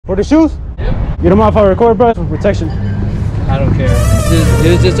For the shoes? Yep. You don't mind if I record, bro? For protection. I don't care. It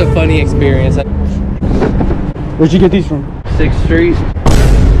was just a funny experience. Where'd you get these from? 6th Street.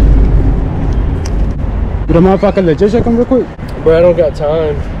 You don't mind if I can legit check them real quick? Bro, I don't got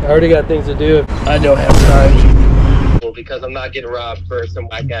time. I already got things to do. I don't have time. Well, because I'm not getting robbed for some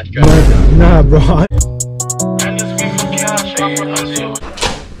whack ass driver. Nah, bro.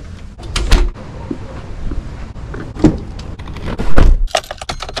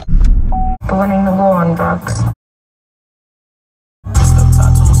 Running the war on drugs.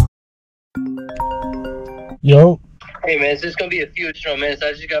 Yo. Hey man, it's just gonna be a few extra minutes.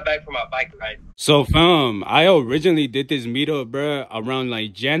 I just got back from my bike ride. So fam, I originally did this meetup, bruh, around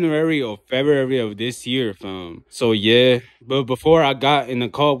like January or February of this year, fam. So yeah, but before I got in the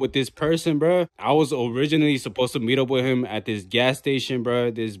call with this person, bruh, I was originally supposed to meet up with him at this gas station,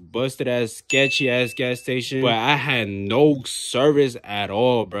 bruh, this busted ass, sketchy ass gas station. But I had no service at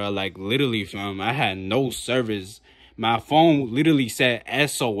all, bruh. Like literally, fam, I had no service. My phone literally said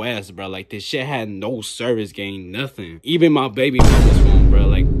SOS, bro. Like, this shit had no service gain, nothing. Even my baby mama's phone, bro.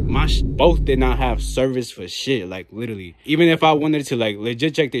 Like, both did not have service for shit. Like, literally. Even if I wanted to, like,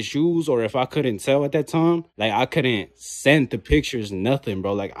 legit check the shoes, or if I couldn't tell at that time, like, I couldn't send the pictures, nothing,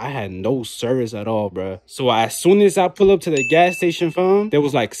 bro. Like, I had no service at all, bro. So, as soon as I pull up to the gas station, fam, there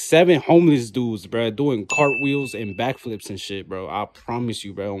was, like, 7 homeless dudes, bro, doing cartwheels and backflips and shit, bro. I promise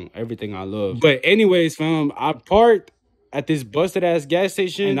you, bro, on everything I love. But anyways, fam, I parked at this busted ass gas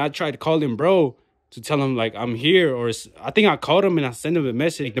station, and I tried calling bro to tell him like I'm here, or I think I called him and I sent him a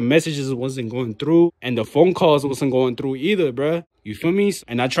message. Like, the messages wasn't going through and the phone calls wasn't going through either, bruh. You feel me?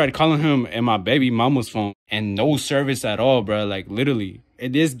 And I tried calling him and my baby mama's phone, and no service at all, bruh. Like literally.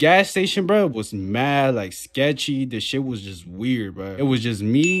 And this gas station, bruh, was mad, like sketchy. The shit was just weird, bruh. It was just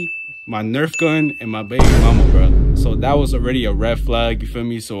me, my Nerf gun, and my baby mama, bruh. So that was already a red flag, you feel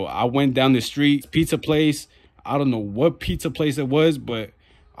me? So I went down the street, pizza place. I don't know what pizza place it was, but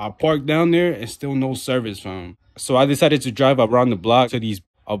I parked down there and still no service, fam. So I decided to drive around the block to these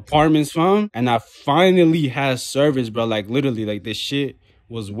apartments, fam. And I finally had service, bro. Like, literally, like, this shit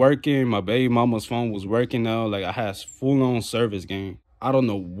was working. My baby mama's phone was working now. Like, I had full-on service, gang. I don't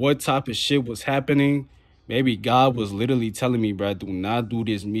know what type of shit was happening. Maybe God was literally telling me, bro, do not do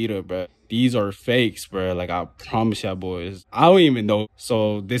this meetup, bro. These are fakes, bro. Like, I promise y'all boys. I don't even know.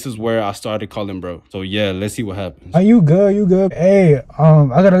 So this is where I started calling bro. So yeah, let's see what happens. Are you good? You good? Hey, I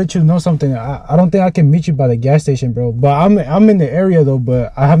gotta let you know something. I don't think I can meet you by the gas station, bro. But I'm in the area though,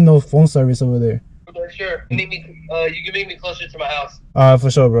 but I have no phone service over there. Okay, sure. You can meet me closer to my house. For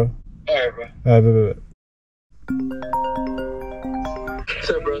sure, bro. Alright, bro. Alright,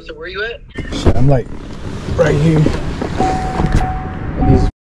 So bro, so where you at? Shit, I'm like right here. These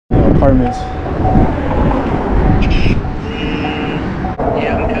apartments.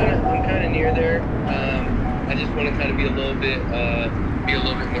 Yeah, I'm kind of near there. I just want to kind of be a little bit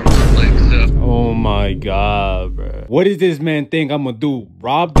more public. So. Oh my God, bro. What does this man think I'm gonna do?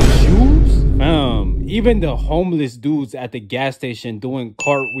 Rob the shoes? Even the homeless dudes at the gas station doing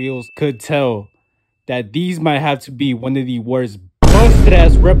cartwheels could tell that these might have to be one of the worst busted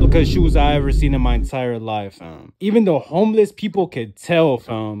ass replica shoes I ever seen in my entire life, fam. Even the homeless people could tell,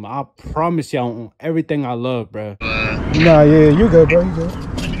 fam. I promise y'all on everything I love, bro. Nah, yeah, you good, bro. You good.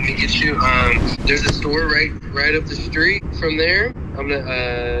 Let me get you. There's a store right up the street from there. I'm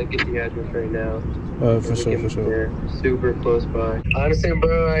gonna get the address right now. For sure. There. Super close by. Honestly,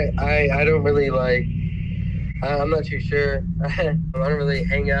 bro, I don't really like. I'm not too sure. I don't really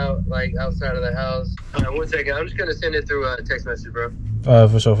hang out like outside of the house. 1 second. I'm just gonna send it through a text message, bro.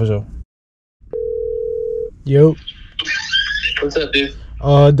 For sure. Yo. What's up, dude?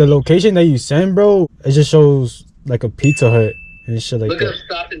 The location that you sent, bro, it just shows like a Pizza Hut and shit like that. Look up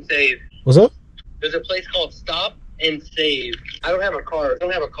Stop and Save. What's up? There's a place called Stop and Save. I don't have a car,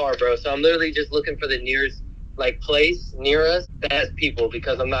 bro. So I'm literally just looking for the nearest like place near us that has people,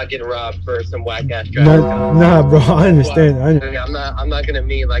 because I'm not getting robbed for some whack ass driver. Nah, bro, I understand. I'm not gonna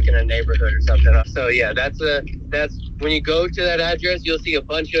meet like in a neighborhood or something. So yeah, that's when you go to that address, you'll see a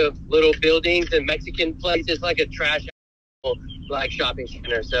bunch of little buildings and Mexican places, like a trash like shopping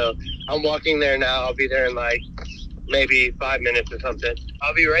center. So I'm walking there now. I'll be there in like maybe 5 minutes or something.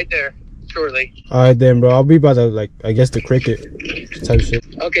 I'll be right there shortly. All right then, bro. I'll be by the, like, I guess the Cricket type shit.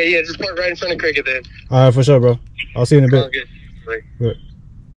 Okay, yeah, just park right in front of Cricket then. All right, for sure, bro. I'll see you in a bit. Oh, good. Good.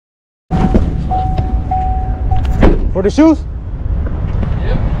 For the shoes?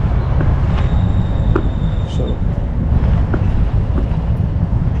 Yep. Sure.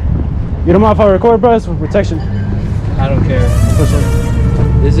 You don't mind if I record, bro? It's for protection. I don't care. For sure.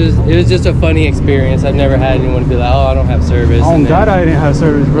 it was just a funny experience. I've never had anyone be like, oh, I don't have service. Oh God, I didn't have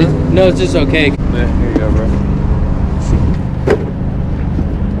service, bro. No, it's just okay. But here you go, bro.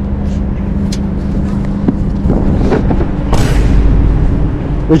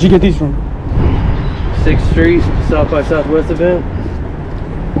 Where'd you get these from? 6th Street, South by Southwest event.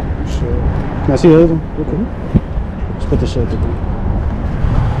 Sure. Can I see the other one? Okay. Let's put the shit there.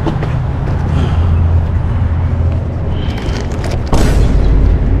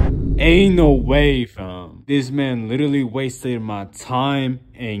 Ain't no way, fam. This man literally wasted my time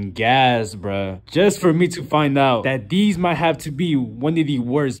and gas, bruh, just for me to find out that these might have to be one of the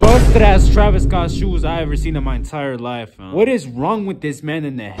worst busted ass Travis Scott shoes I ever seen in my entire life, fam. What is wrong with this man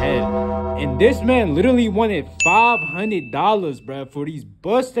in the head? And this man literally wanted $500, bruh, for these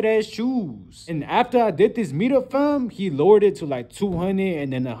busted ass shoes. And after I did this meetup, fam, he lowered it to like $200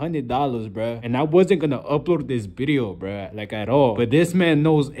 and then $100, bruh. And I wasn't gonna upload this video, bruh, like at all. But this man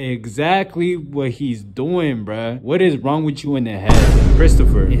knows exactly what he's doing, bruh. What is wrong with you in the head?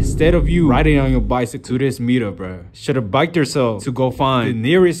 Christopher, instead of you riding on your bicycle to this meetup, bruh, should have biked yourself to go find the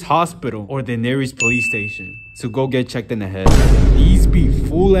nearest hospital or the nearest police station to go get checked in the head. These be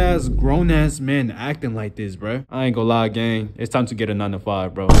fool ass, grown ass men acting like this, bruh. I ain't gonna lie, gang. It's time to get a 9 to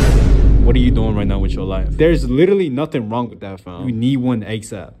 5, bro. What are you doing right now with your life? There's literally nothing wrong with that, fam. You need one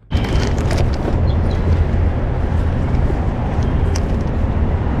ASAP.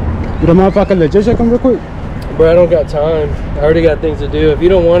 You don't mind if I can legit check them real quick? Bro, I don't got time. I already got things to do. If you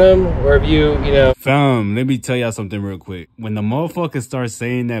don't want them, or if you know. Fam, let me tell y'all something real quick. When the motherfuckers start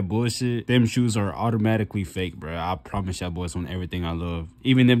saying that bullshit, them shoes are automatically fake, bro. I promise y'all boys on everything I love.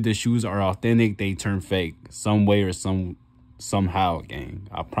 Even if the shoes are authentic, they turn fake some way or somehow, gang.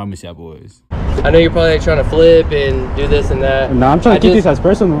 I promise y'all boys. I know you're probably like trying to flip and do this and that. Nah, I'm trying to keep these as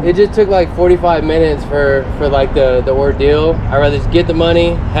personal. It just took like 45 minutes for like the ordeal. I'd rather just get the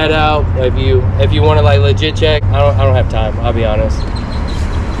money, head out. If you want to like legit check, I don't have time. I'll be honest.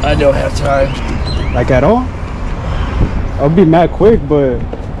 I don't have time. Like at all? I'll be mad quick, but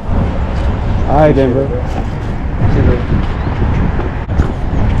alright then, bro.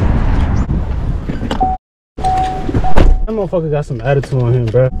 That motherfucker got some attitude on him,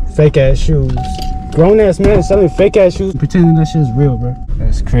 bro. Fake ass shoes. Grown ass man selling fake ass shoes, pretending that shit's real, bro.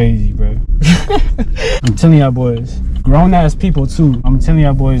 That's crazy, bro. I'm telling y'all boys, grown ass people too. I'm telling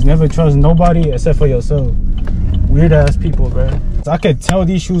y'all boys, never trust nobody except for yourself. Weird ass people, bro. I could tell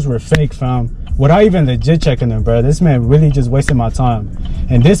these shoes were fake, fam, without even legit checking them, bro. This man really just wasted my time.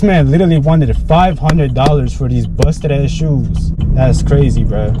 And this man literally wanted $500 for these busted ass shoes. That's crazy,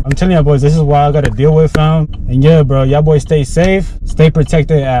 bro. I'm telling y'all boys, this is what I gotta deal with, fam. And yeah, bro, y'all boys stay safe, stay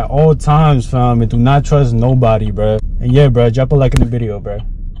protected at all times, fam, and do not trust nobody, bro. And yeah, bro, drop a like in the video, bro.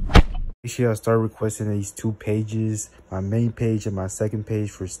 Make sure I start requesting these 2 pages, my main page and my second page,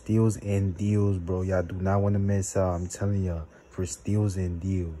 for steals and deals, bro. Y'all do not want to miss out. I'm telling y'all, for steals and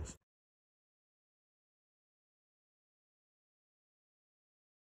deals.